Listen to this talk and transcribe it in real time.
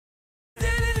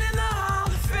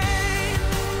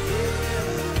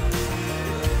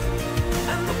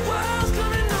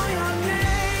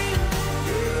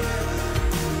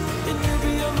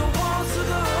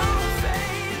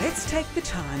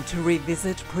to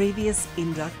revisit previous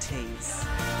inductees.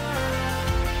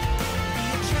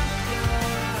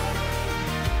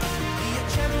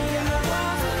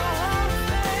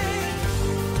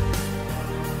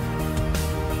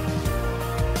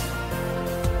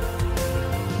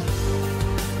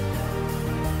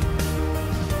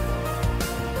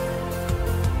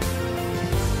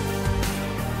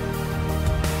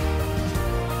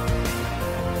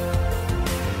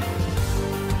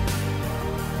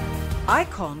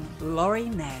 Icon Laurie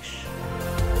Nash.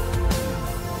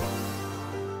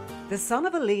 The son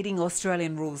of a leading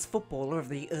Australian rules footballer of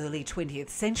the early 20th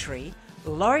century,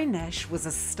 Laurie Nash was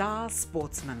a star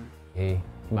sportsman. He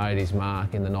made his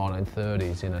mark in the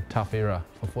 1930s in a tough era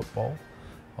for football.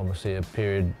 Obviously a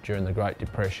period during the Great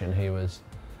Depression. He was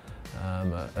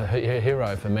a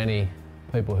hero for many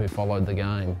people who followed the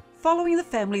game. Following the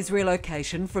family's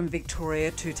relocation from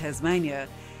Victoria to Tasmania,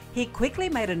 he quickly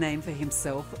made a name for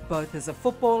himself both as a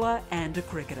footballer and a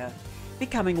cricketer,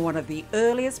 becoming one of the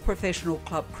earliest professional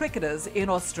club cricketers in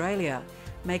Australia,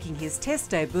 making his Test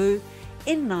debut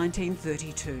in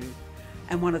 1932,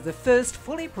 and one of the first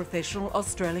fully professional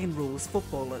Australian rules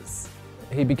footballers.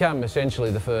 He became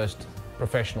essentially the first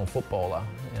professional footballer.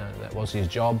 That was his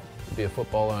job, to be a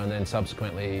footballer, and then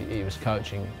subsequently he was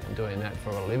coaching and doing that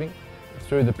for a living.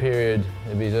 Through the period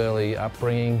of his early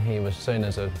upbringing, he was seen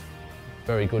as a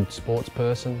very good sports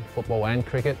person, football and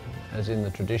cricket, as in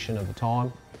the tradition of the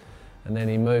time. And then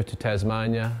he moved to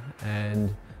Tasmania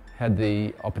and had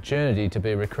the opportunity to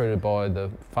be recruited by the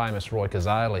famous Roy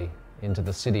Cazaly into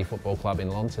the City Football Club in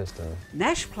Launceston.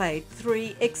 Nash played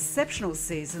 3 exceptional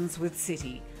seasons with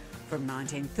City, from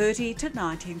 1930 to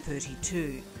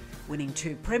 1932, winning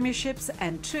 2 premierships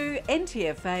and 2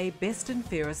 NTFA Best and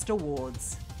Fairest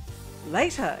awards.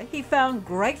 Later, he found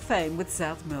great fame with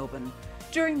South Melbourne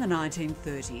during the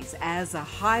 1930s as a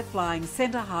high-flying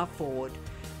centre-half forward,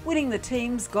 winning the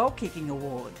team's goal-kicking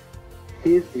award.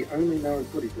 Here's the only known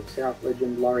footage of South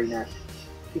legend Laurie Nash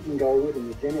kicking goalward in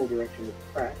the general direction of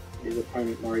the track at his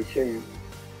opponent Murray Sheehan.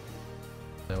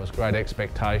 There was great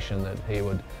expectation that he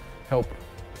would help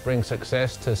bring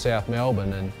success to South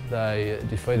Melbourne, and they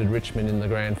defeated Richmond in the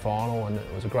grand final, and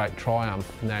it was a great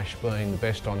triumph, Nash being the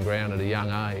best on ground at a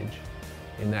young age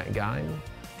in that game.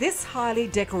 This highly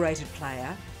decorated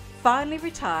player finally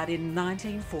retired in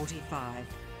 1945,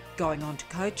 going on to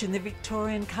coach in the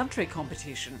Victorian Country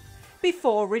competition,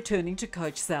 before returning to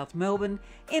coach South Melbourne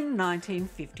in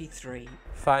 1953.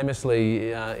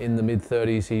 Famously, in the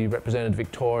mid-30s, he represented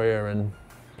Victoria and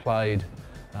played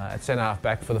at centre-half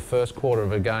back for the first quarter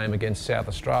of a game against South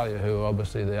Australia, who were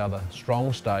obviously the other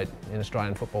strong state in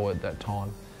Australian football at that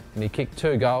time. And he kicked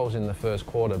 2 goals in the first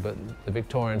quarter, but the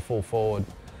Victorian full forward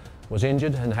was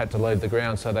injured and had to leave the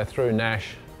ground, so they threw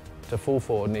Nash to full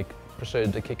forward, and he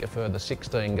proceeded to kick a further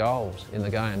 16 goals in the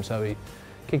game. So he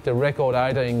kicked a record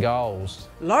 18 goals.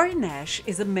 Laurie Nash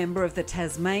is a member of the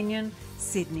Tasmanian,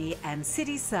 Sydney and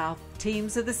City South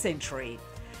teams of the century,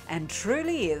 and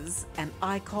truly is an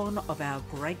icon of our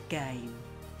great game.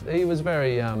 He was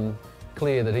very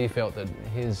clear that he felt that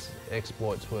his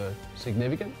exploits were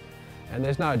significant, and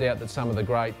there's no doubt that some of the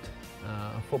great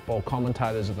football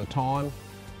commentators of the time,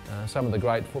 some of the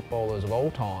great footballers of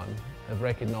all time, have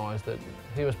recognised that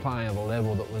he was playing at a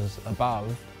level that was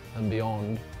above and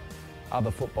beyond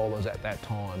other footballers at that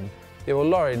time. Yeah, well,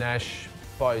 Laurie Nash,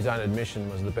 by his own admission,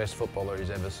 was the best footballer he's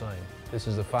ever seen. This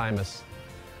is a famous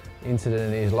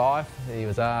incident in his life. He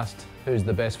was asked, who's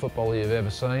the best footballer you've ever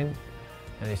seen?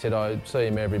 And he said, I see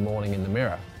him every morning in the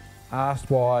mirror. Asked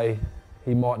why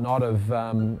he might not have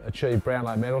achieved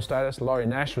Brownlow medal status, Laurie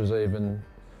Nash was even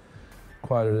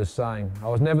quoted as saying, I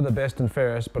was never the best and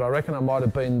fairest, but I reckon I might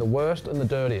have been the worst and the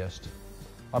dirtiest.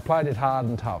 I played it hard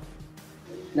and tough.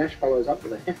 Nash follows up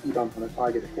with a hefty bump on a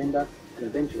Tiger defender and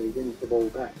eventually wins the ball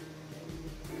back.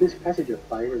 This passage of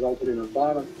play resulted in a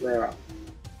violent flare-up.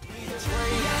 You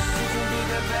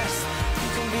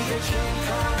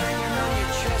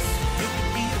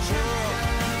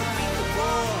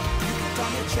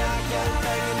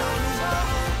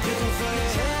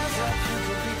can